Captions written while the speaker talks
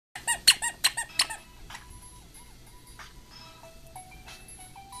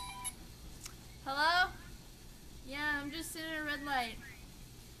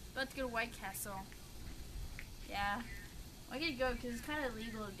about to go to White Castle. Yeah. I gotta go because it's kind of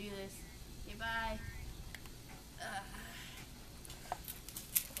illegal to do this. Okay, bye.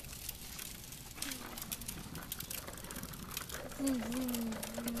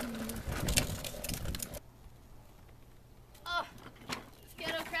 Oh, this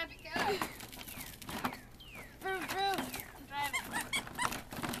ghetto crappy car. Proof. I'm driving.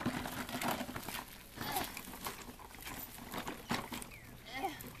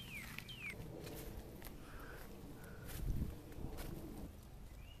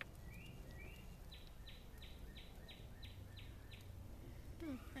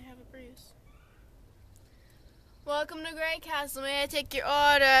 I have a bruise. Welcome to Great Castle. May I take your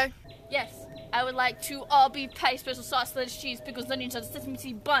order? Yes, I would like 2 all-beef patty, special sauce, lettuce, cheese, pickles, onions, on a sesame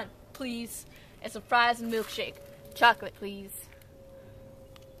seed bun, please. And some fries and milkshake. Chocolate, please.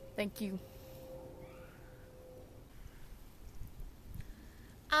 Thank you.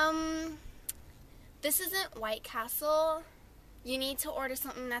 This isn't White Castle. You need to order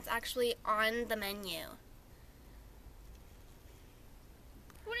something that's actually on the menu.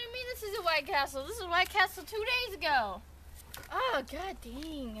 What do you mean this isn't White Castle? This is White Castle 2 days ago. Oh, god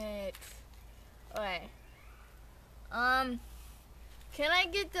dang it. Okay. Can I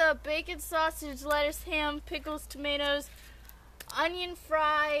get the bacon, sausage, lettuce, ham, pickles, tomatoes, onion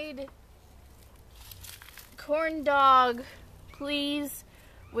fried corn dog, please,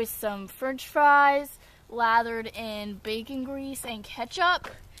 with some french fries lathered in bacon grease and ketchup,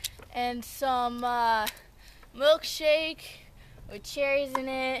 and some milkshake with cherries in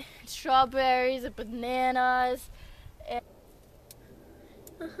it, strawberries and bananas. And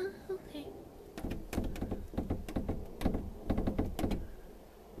Okay.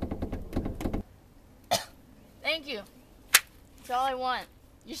 thank you. That's all I want.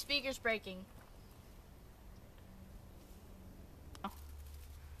 Your speaker's breaking.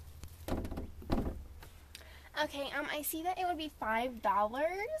 Okay, I see that it would be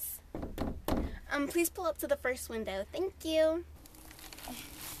 $5. Please pull up to the first window. Thank you.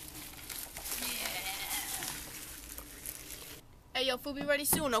 Hey, yo, food be ready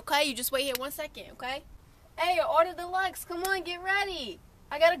soon, okay? You just wait here 1 second, okay? Hey, yo, order deluxe. Come on, get ready.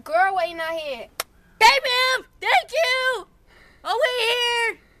 I got a girl waiting out here. Hey, ma'am! Thank you! I'll wait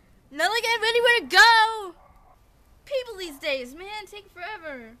here! Not like I have anywhere to go! People these days, man, take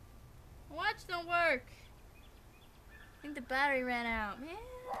forever. Watch don't work. I think the battery ran out. Man,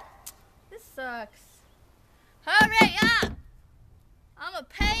 this sucks. Hurry up! I'm a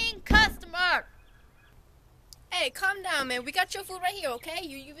paying customer! Hey, calm down, man. We got your food right here, okay?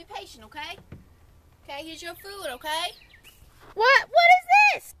 You be patient, okay? Okay, here's your food, okay? What is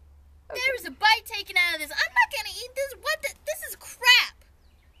this? There is a bite taken out of this. I'm not gonna eat this. This is crap.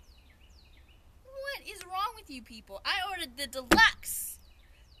 What is wrong with you people? I ordered the deluxe.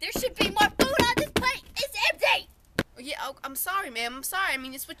 There should be more food on this plate. It's empty. Yeah, I'm sorry, ma'am. I'm sorry. I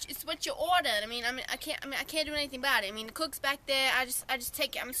mean, it's what you ordered. I can't do anything about it. I mean, the cook's back there. I just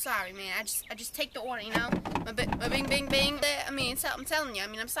take it. I'm sorry, man. I just take the order, you know. My bing bing bing. I mean, I'm telling you. I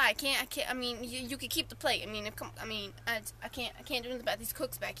mean, I'm sorry. I can't. I mean, you can keep the plate. I mean, I can't do anything about these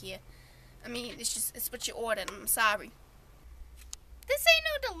cooks back here. I mean, it's what you ordered. I'm sorry. This ain't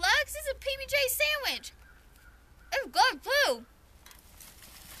no deluxe. This is a PB&J sandwich. It's good too.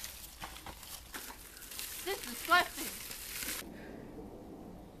 This is disgusting.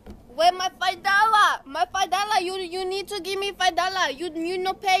 Where my $5? My $5. You need to give me $5. You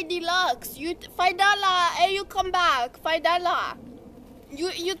no pay deluxe. You $5. Hey, you come back. $5.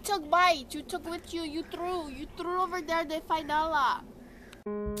 You took bite. You took with you. You threw over there the $5.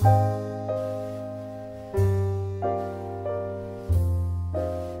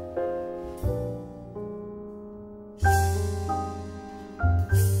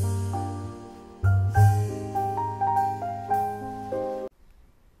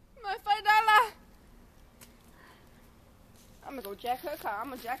 I'm gonna go jack her car. I'm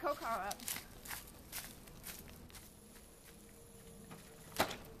gonna jack her car up.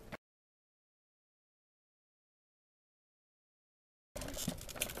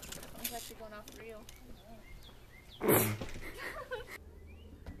 It's actually going off real.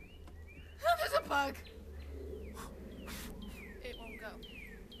 There's a bug. It won't go.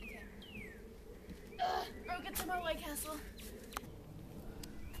 Okay. Bro, get to my White Castle.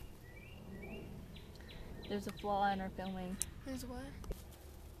 There's a flaw in our filming. There's what?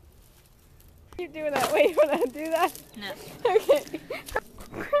 Keep doing that. Wait, when I do that? No. Okay.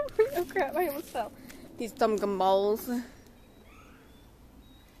 Oh crap, I almost fell. These dumb gumballs.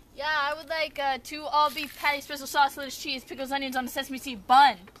 Yeah, I would like 2 all-beef patty, special sauce, lettuce, cheese, pickles, onions on a sesame seed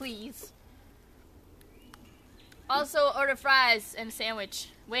bun, please. Also, order fries and a sandwich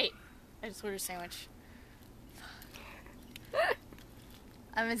Wait. I just ordered a sandwich.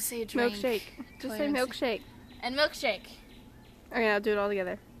 I meant to say a drink. Milkshake. Just say milkshake. And milkshake. Okay, I'll do it all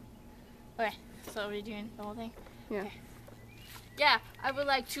together. Okay. So are we doing the whole thing? Yeah. Okay. Yeah, I would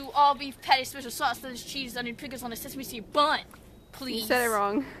like two all beef patty, special sauce, lettuce, cheese, onion, pickles on a sesame seed bun. Please. You said it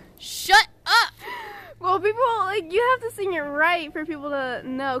wrong. Shut up! Well, people, like, you have to sing it right for people to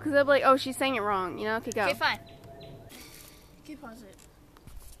know, because they'll be like, oh, she's saying it wrong, you know? Okay, go. Okay, fine. Okay, pause it.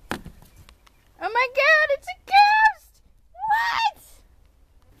 Oh my god, it's a ghost! What?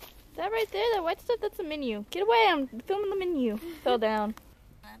 That right there, that white stuff, that's a menu. Get away, I'm filming the menu. Fell down.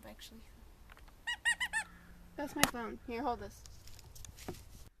 Actually. That's my phone. Here, hold this.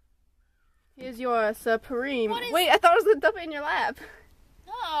 Here's your Supreme. Wait, I thought I was going to dump it in your lap.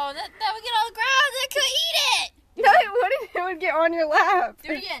 No, that would get all the ground. I could eat it. No, it wouldn't. It would get on your lap.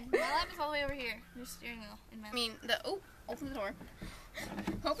 Do it again. My lap is all the way over here. Your steering wheel. In my I mean, open the door.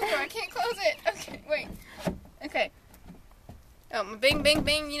 Open the door. I can't close it. Okay, wait. Okay. Oh, bing, bing,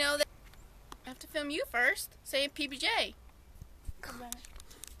 bing. You know that. I have to film you first. Say PBJ.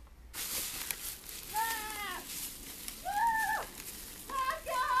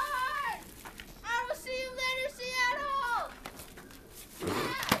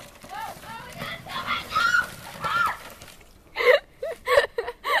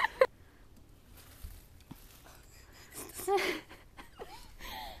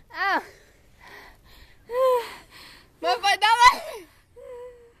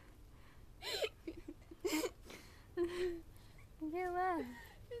 You're laughing.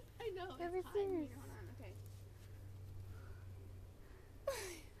 I know. Every It's fine. serious. Hold on, okay.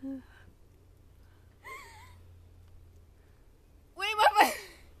 Wait, what?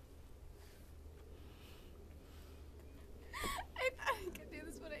 I can do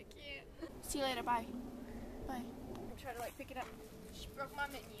this, but I can't. See you later. Bye. Bye. I'm trying to pick it up. She broke my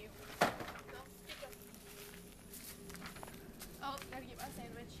menu. No, pick up. Oh, gotta get my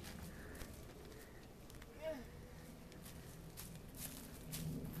sandwich.